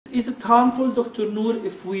is it harmful, Dr. Noor,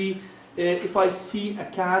 if I see a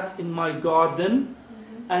cat in my garden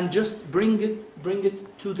and just bring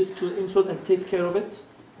it to the inside and take care of it?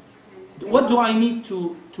 What do I need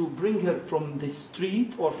to bring her from the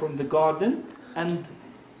street or from the garden, and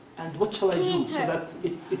what shall I do so that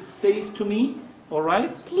it's safe to me? All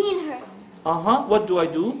right. Clean her. What do I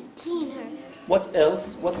do? Clean her. What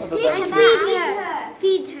else? What other Feed than her.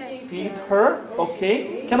 Feed her. feed her?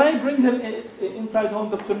 Okay. Can I bring her inside home,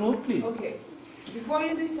 Dr. Noor, please? Okay. Before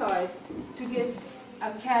you decide to get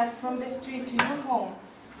a cat from the street to your home,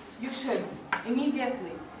 you should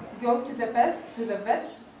immediately go to the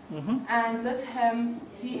vet, and let him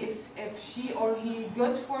see if she or he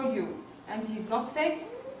good for you, and he's not sick,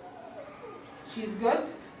 she's good,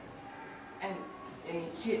 and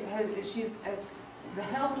the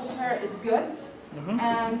health of her is good,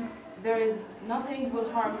 and there is nothing will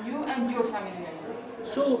harm you and your family members.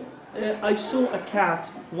 So I saw a cat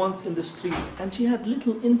once in the street and she had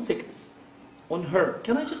little insects on her.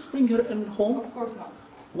 Can I just bring her in home? Of course not.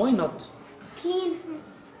 Why not? Clean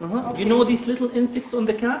her. Okay. You know these little insects on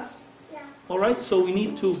the cats? Yeah. All right, so we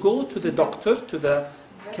need to go to the doctor, to the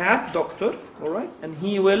cat doctor, all right, and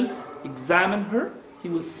he will examine her. He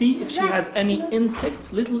will see if she has any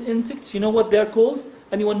insects, little insects. You know what they're called?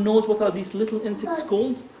 Anyone knows what are these little insects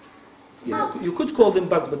called? Yeah, you could call them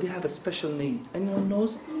bugs, but they have a special name. Anyone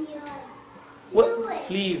knows? What?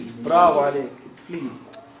 Fleas. Bravo, Alek. Fleas.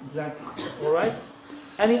 Exactly. All right.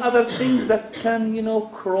 Any other things that can,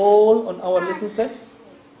 crawl on our little pets?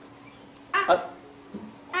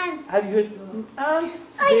 Ants. Have you heard?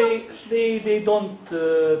 Ants? They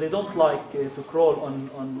don't like to crawl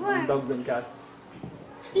on dogs and cats.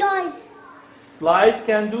 Flies. Flies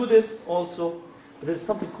can do this also. There's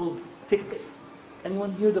something called ticks.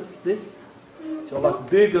 Anyone heard of this? So like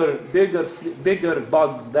bigger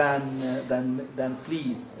bugs than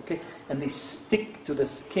fleas. Okay, and they stick to the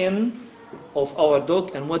skin of our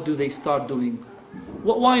dog. And what do they start doing?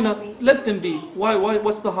 Why not? Let them be. Why?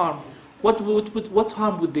 What's the harm? What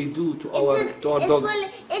harm would they do to our dogs?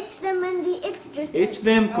 Itch them and they itch themselves. Itch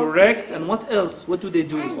them, correct. And what else? What do they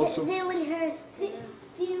do And also? they will hurt. They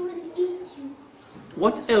will eat you.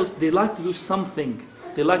 What else? They like to do something.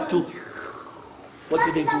 They like to. What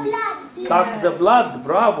do they do? Blood. Suck the blood.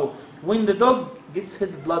 Bravo. When the dog gets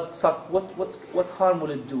his blood sucked, what harm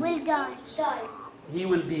will it do? Will die. He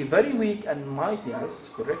will be very weak and might,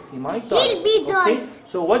 yes, correct. He might die. He'll be died.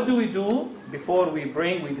 So what do we do before we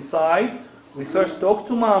decide? We first talk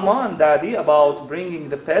to Mama and Daddy about bringing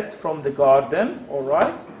the pet from the garden, all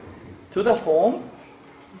right, to the home,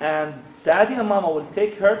 and Daddy and Mama will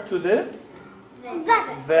take her to the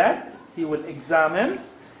vet. He will examine,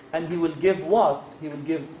 and he will give what? He will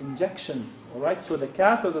give injections, all right? So the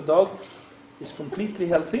cat or the dog is completely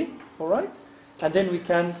healthy, all right? And then we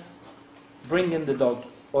can bring in the dog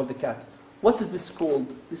or the cat. What is this called?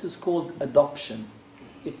 This is called adoption.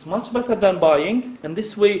 It's much better than buying, and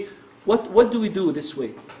this way, what do we do this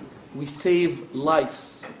way? We save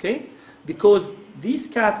lives, okay? Because these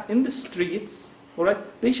cats in the streets, all right,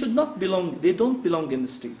 they don't belong in the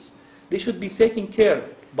streets. They should be taken care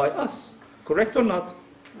by us, correct or not?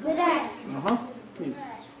 Correct. Please.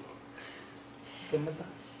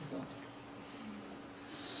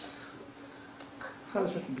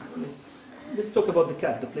 Let's talk about the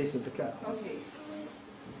cat, the place of the cat. Okay.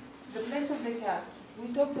 The place of the cat. We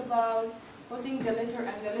talked about putting the litter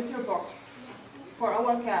and the litter box for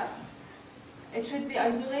our cats. It should be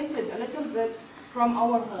isolated a little bit from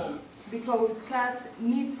our home because cats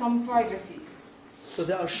need some privacy. So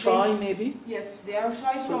they are shy, maybe? Yes, they are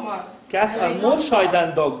shy from us. Cats And are they more don't shy talk.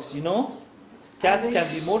 than dogs, you know? Cats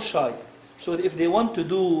can be more shy. So if they want to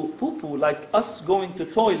do poo-poo, like us going to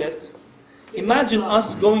toilet, imagine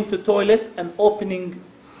us going to toilet and opening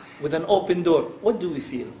with an open door. What do we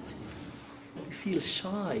feel? We feel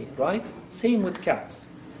shy, right? Same with cats.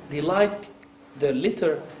 They like their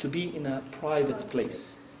litter to be in a private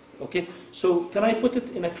place. Okay? So can I put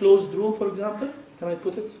it in a closed room, for example? Can I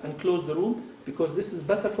put it and close the room? Because this is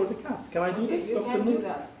better for the cat. Can I do this, You Dr. can Noor? do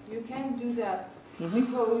that. You can do that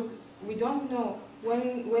because we don't know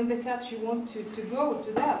when the cat she wants to go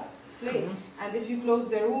to that place. And if you close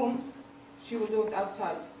the room, she will do it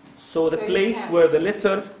outside. So the So you place can. where the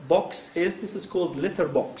litter box is, this is called litter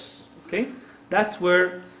box. Okay? That's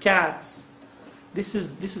where cats, this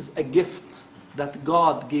is a gift that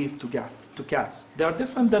God gave to cats. They are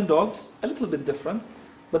different than dogs, a little bit different,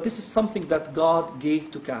 but this is something that God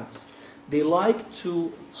gave to cats. They like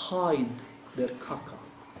to hide their caca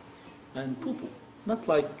and poo-poo, not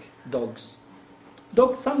like dogs.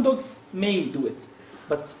 Some dogs may do it,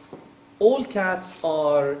 but all cats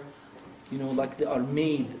are you know, like they are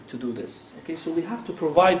made to do this. Okay, so we have to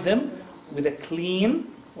provide them with a clean,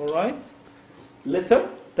 all right, litter.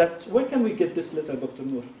 That, where can we get this litter, Dr.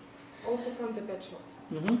 Noor? Also from the pet shop.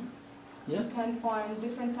 Mm-hmm. Yes. You can find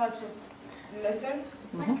different types of litter.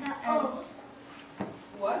 Mm-hmm. Like a O.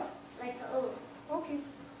 What? Like a O. Okay.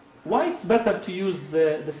 Why it's better to use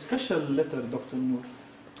the special litter, Dr. Noor?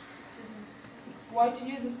 Why to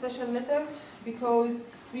use a special litter? Because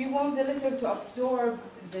we want the litter to absorb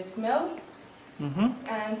the smell Mm-hmm.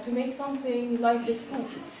 and to make something like the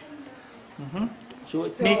scoops. Mm-hmm. So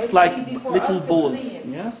it So makes it's like easy for little us to balls,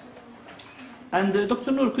 clean. yes. And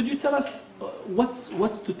Dr. Noor, could you tell us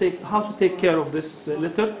how to take care of this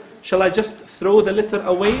litter? Shall I just throw the litter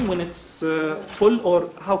away when it's full, or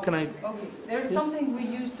how can I? Okay, there's Yes. something we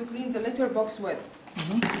use to clean the litter box with.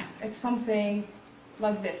 Mm-hmm. It's something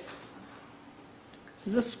like this.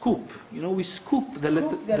 This is a scoop. You know, we scoop the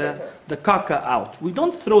Scoop the litter. the caca out. We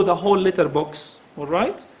don't throw the whole litter box, all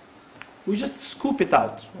right? We just scoop it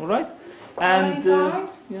out, all right? And How many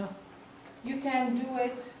times? yeah. You can do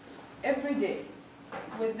it every day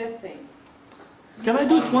with this thing. Can I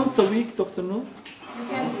do it once a week, Dr. Noor? You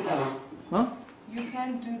can do that. Huh? You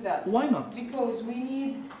can do that. Why not? Because we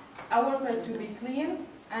need our pet to be clean,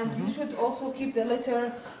 and you Mhm. should also keep the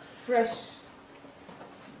litter fresh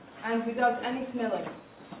and without any smelling.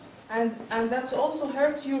 And that also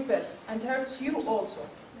hurts your pet and hurts you also.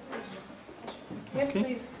 Yes, Okay.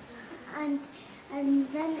 please. And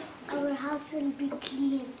then our house will be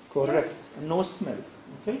clean. Correct. No smell.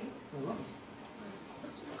 Okay?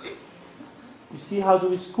 You see how do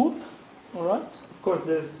we scoop? All right? Of course,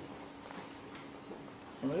 there's.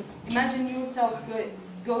 All right? Imagine yourself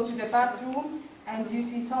go to the bathroom and you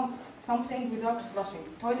see something without flushing,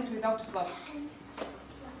 toilet without flush.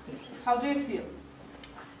 How do you feel?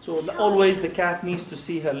 So always the cat needs to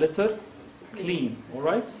see her litter clean. All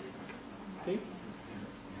right? Okay?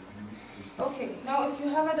 Okay, now if you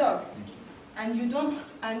have a dog and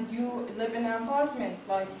you live in an apartment,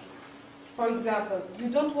 like for example, you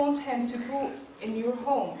don't want him to poo in your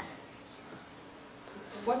home,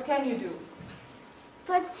 what can you do?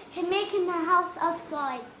 But he making the house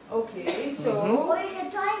outside. Okay, so Or in the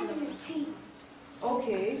driving tree.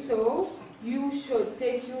 okay, so you should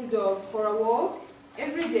take your dog for a walk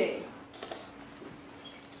every day.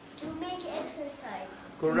 To make exercise.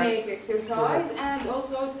 Make exercise and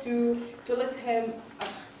also to let him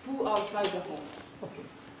poo outside the home. Okay.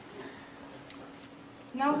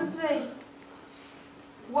 Now we play.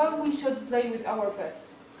 Why we should play with our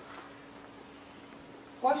pets?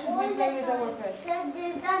 Why should we play with our pets? Because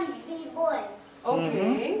they're dancing boys.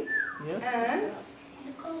 Okay, Yes? and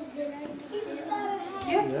Because they like to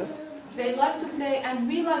play. yes, Yes. they like to play and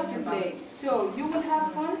we like to play. So you will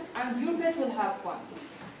have fun and your pet will have fun.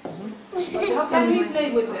 But how can we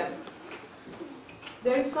play with them?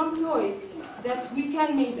 There are some toys that we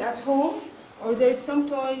can make at home, or there are some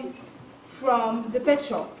toys from the pet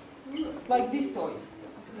shop, like these toys.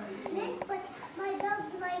 Yes, but my dog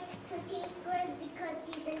likes to chase birds because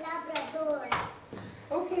he's a Labrador.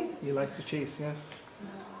 Okay. He likes to chase, yes.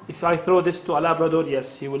 If I throw this to a Labrador,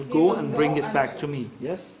 yes, he will go will and go bring it and back chase. to me.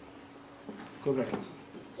 Yes? Correct.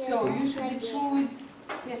 So you should choose.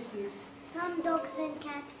 Yes, please. Some dogs and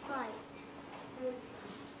cats fight.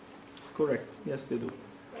 Correct. Yes, they do.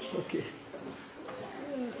 Okay.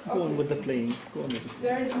 Go on with the playing. Go on with it.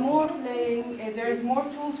 There is more playing. There is more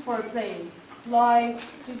tools for playing, like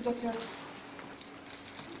please, doctor.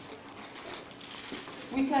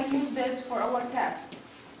 We can use this for our cats.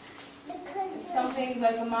 Because It's something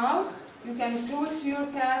like a mouse. You can throw it to your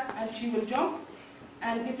cat, and she will jump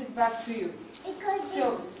and get it back to you.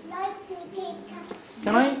 So- they like to chase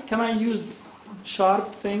cats. Can I use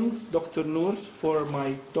sharp things, Dr. Noor, for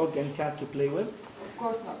my dog and cat to play with? Of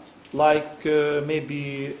course not. Like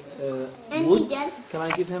maybe And wood? needles. Can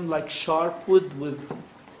I give him like sharp wood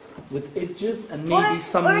with edges and Or- maybe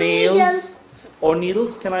some or nails? needles. Or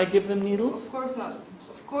needles? Can I give them needles? Of course not.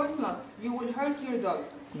 Of course not. You will hurt your dog.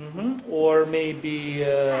 Or maybe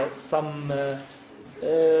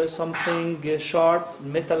something sharp,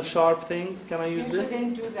 metal sharp things. Can I use You this?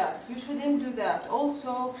 shouldn't do that. You shouldn't do that.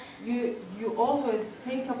 Also, you always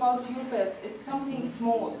think about your pet. It's something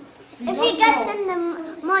small. You If don't he gets know. in the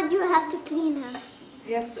mud, you have to clean him.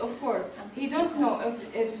 Yes, of course. He don't know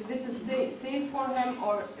if this is safe for him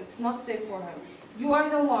or it's not safe for him. You are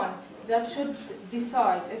the one that should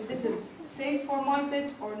decide if this is safe for my pet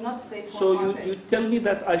or not safe for So my pet. you tell me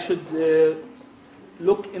that I should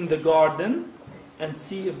look in the garden and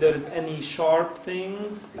see if there is any sharp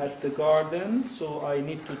things at the garden. So I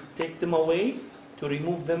need to take them away to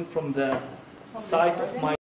remove them from the From the sight of garden? my